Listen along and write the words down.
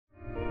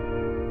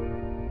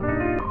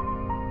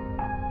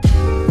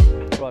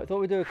Right,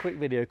 thought we'd do a quick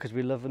video because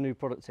we love a new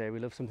product here. We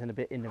love something a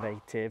bit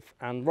innovative.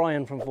 And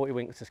Ryan from 40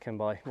 Winks just came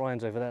by.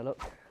 Ryan's over there,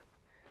 look.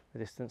 The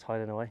distance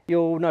hiding away.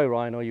 You'll know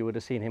Ryan, or you would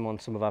have seen him on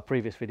some of our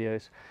previous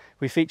videos.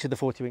 We featured the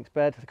 40 Winks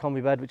bed, the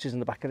combi bed, which is in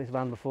the back of this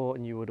van before,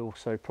 and you would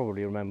also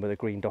probably remember the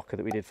green docker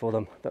that we did for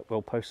them, that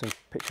we'll post some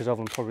pictures of,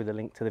 and probably the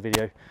link to the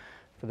video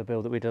for the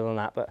build that we did on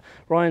that. But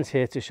Ryan's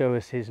here to show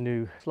us his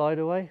new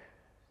Slideaway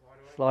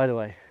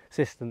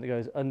system that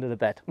goes under the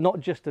bed. Not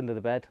just under the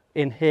bed,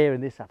 in here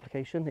in this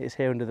application, it's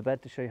here under the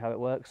bed to show you how it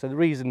works. So the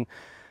reason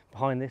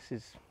behind this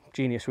is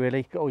genius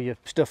really. Got all your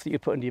stuff that you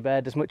put under your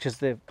bed. As much as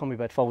the combi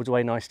bed folds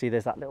away nicely,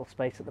 there's that little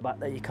space at the back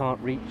that you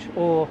can't reach,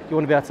 or you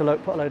want to be able to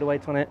put a load of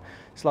weight on it,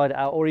 slide it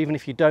out, or even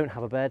if you don't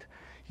have a bed,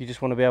 you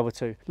just want to be able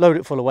to load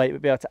it full of weight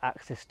but be able to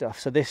access stuff.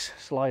 So this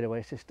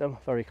Slideaway system,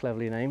 very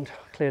cleverly named,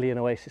 clearly an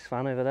Oasis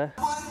fan over there.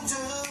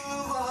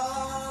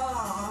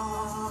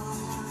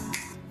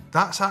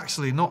 That's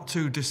actually not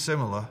too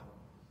dissimilar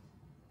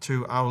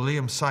to how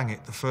Liam sang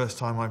it the first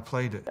time I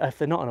played it. If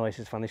they're not an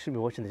Oasis fan, they shouldn't be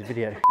watching this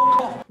video.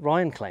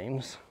 Ryan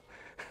claims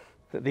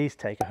that these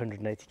take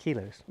 180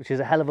 kilos, which is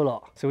a hell of a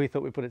lot. So we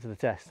thought we'd put it to the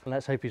test, and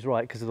let's hope he's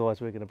right, because otherwise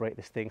we're going to break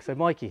this thing. So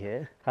Mikey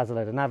here has a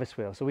load of Navis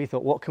wheels, so we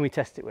thought, what can we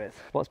test it with?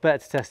 What's better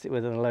to test it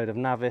with than a load of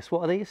Navis?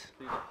 What are these?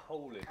 These are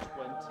wholly 20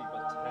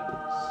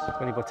 by 10s.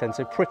 20 by 10,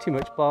 so pretty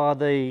much bar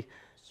the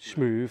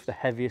Schmoove, the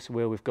heaviest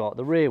wheel we've got,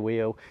 the rear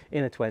wheel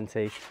in a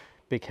 20,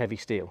 big heavy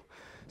steel.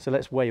 So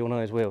let's weigh one of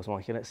those wheels,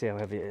 Mikey, let's see how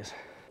heavy it is.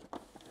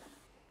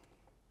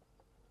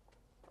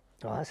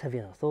 Oh, that's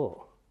heavier than I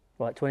thought.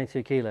 Right,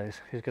 22 kilos,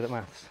 who's good at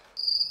maths?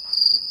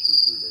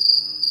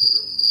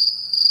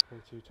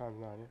 22 times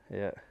 9, yeah?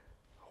 Yeah.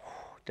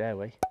 Dare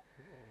we?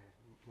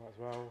 Might as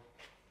well.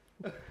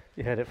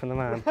 You heard it from the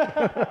man.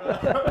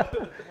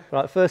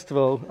 Right, first of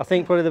all, I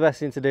think probably the best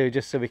thing to do,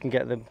 just so we can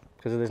get them,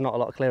 because there's not a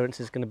lot of clearance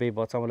is going to be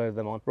by the time we load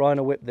them on. Ryan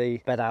will whip the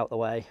bed out the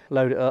way,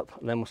 load it up,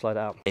 and then we'll slide it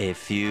out. A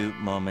few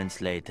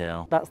moments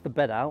later. That's the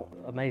bed out.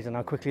 Amazing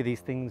how quickly these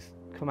things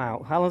come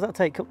out. How long does that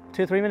take?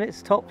 2 or 3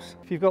 minutes tops?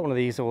 If you've got one of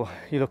these, or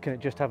you're looking at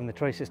just having the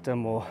tray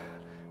system or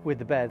with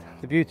the bed,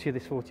 the beauty of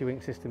this 40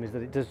 Wink system is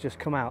that it does just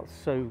come out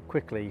so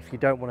quickly. If you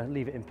don't want to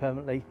leave it in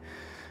permanently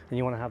and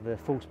you want to have the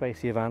full space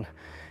of your van,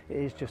 it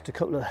is just a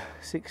couple of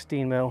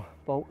 16mm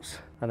bolts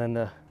and then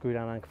the screw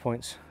down anchor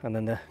points, and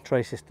then the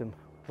tray system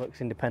works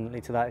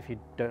independently to that. If you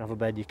don't have a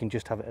bed, you can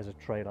just have it as a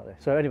tray like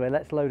this. So anyway,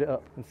 let's load it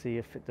up and see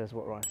if it does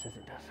what Ryan says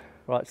it does.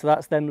 Right, so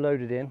that's them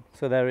loaded in.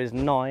 So there is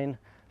 9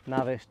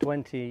 Navis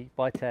 20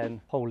 by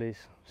 10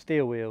 Holies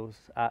steel wheels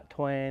at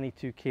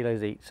 22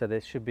 kilos each. So there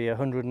should be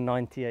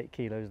 198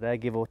 kilos there,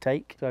 give or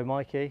take. So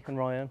Mikey and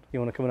Ryan, you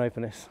want to come and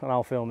open this and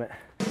I'll film it.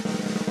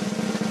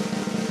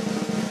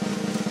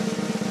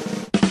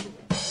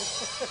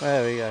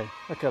 There we go,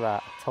 look at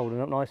that. It's holding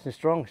up nice and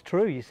strong. It's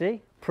true, you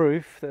see?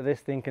 Proof that this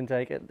thing can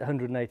take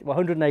 180. Well,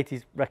 180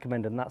 is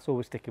recommended, and that's all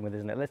we're sticking with,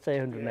 isn't it? Let's say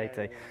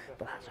 180, yeah.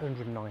 But that's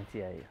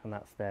 198, and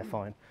that's there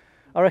fine.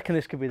 I reckon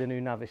this could be the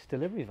new Navis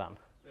delivery van.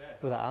 Yeah.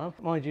 With that, Alan.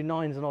 Mind you,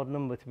 9's an odd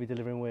number to be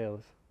delivering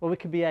wheels. Well, we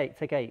could be 8,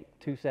 take 8,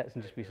 2 sets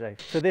and just be safe.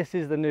 So this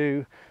is the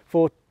new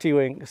 40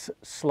 Winks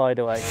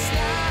Slideaway.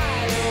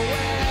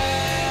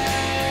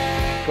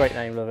 Great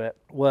name, love it.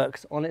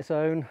 Works on its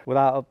own,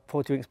 without a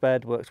 40 Winks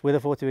bed, works with a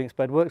 40 Winks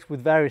bed, works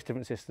with various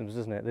different systems,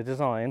 doesn't it? The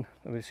design,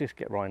 let's just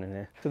get Ryan in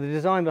here. So the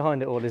design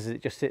behind it all is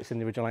it just sits in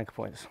the original anchor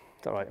points. Is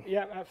that right?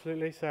 Yeah,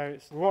 absolutely. So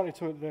we wanted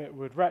something that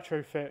would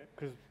retrofit,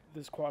 because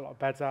there's quite a lot of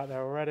beds out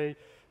there already,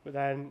 but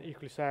then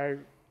equally so,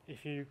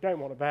 if you don't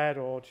want a bed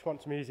or just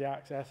want some easy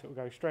access, it will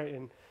go straight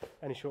in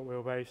any short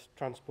wheelbase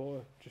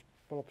transporter, just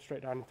pull up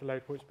straight down into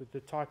load points with the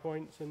tie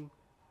points and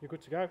you're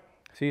good to go.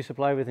 So you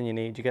supply everything you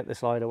need, you get the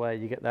Slideaway,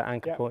 you get the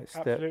anchor points.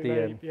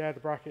 Absolutely. Yeah,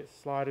 the brackets,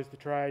 sliders, the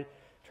tray.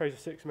 Tray's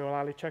a 6mm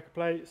alley checker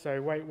plate, so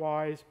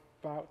weight-wise,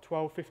 about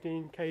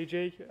 12-15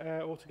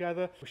 kg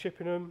altogether. We're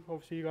shipping them,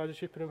 obviously you guys are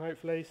shipping them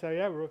hopefully, so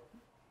yeah, we're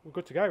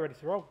good to go, ready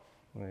to roll.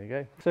 There you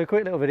go. So a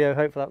quick little video,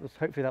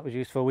 hopefully that was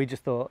useful. We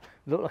just thought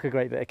it looked like a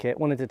great bit of kit,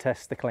 wanted to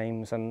test the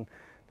claims, and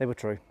they were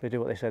true. They do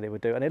what they say they would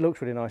do, and it looks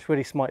really nice,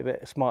 really smart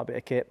bit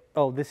of kit.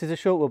 Oh, this is a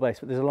short wheelbase,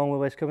 but there's a long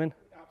wheelbase coming?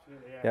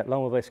 Absolutely, yeah. Yeah,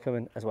 long wheelbase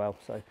coming as well,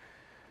 so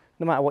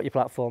no matter what your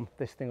platform,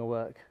 this thing will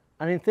work.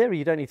 And in theory,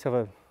 you don't need to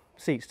have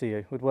seats, do you?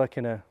 It would work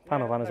in a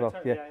panel van as well.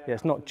 Totally, yeah,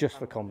 it's not just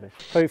for combi.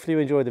 Hopefully you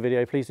enjoyed the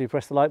video. Please do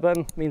press the like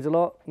button. It means a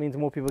lot. It means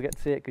more people get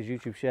to see it because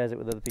YouTube shares it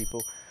with other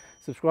people.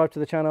 Subscribe to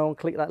the channel,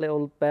 click that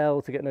little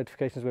bell to get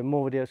notifications when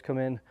more videos come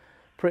in.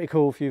 Pretty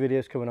cool few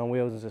videos coming on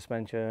wheels and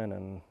suspension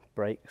and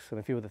brakes and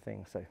a few other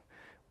things. So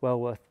well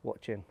worth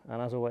watching.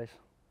 And as always,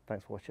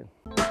 thanks for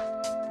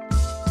watching.